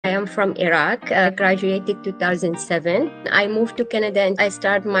am from Iraq. I graduated 2007. I moved to Canada and I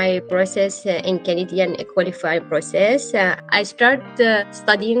start my process in Canadian qualifying process. I start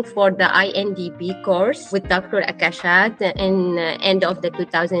studying for the INDB course with Dr. Akashat in end of the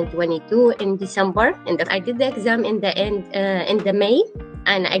 2022 in December. And I did the exam in the May.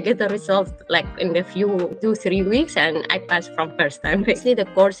 And I get the result like in a few 2-3 weeks, and I passed from first time. Basically, the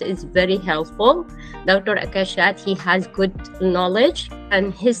course is very helpful. Dr. Akashat, he has good knowledge,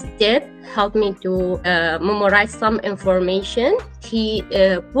 and his tip helped me to memorize some information. He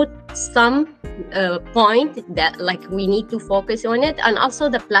put some point that like we need to focus on it, and also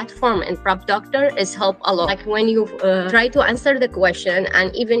the platform and Prop Doctor is help a lot. Like when you try to answer the question,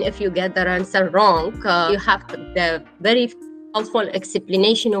 and even if you get the answer wrong, you have the very helpful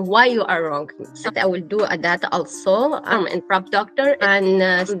explanation of why you are wrong. So I will do that also in Prop Doctor, and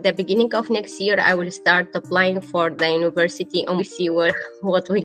the beginning of next year I will start applying for the university and we see what we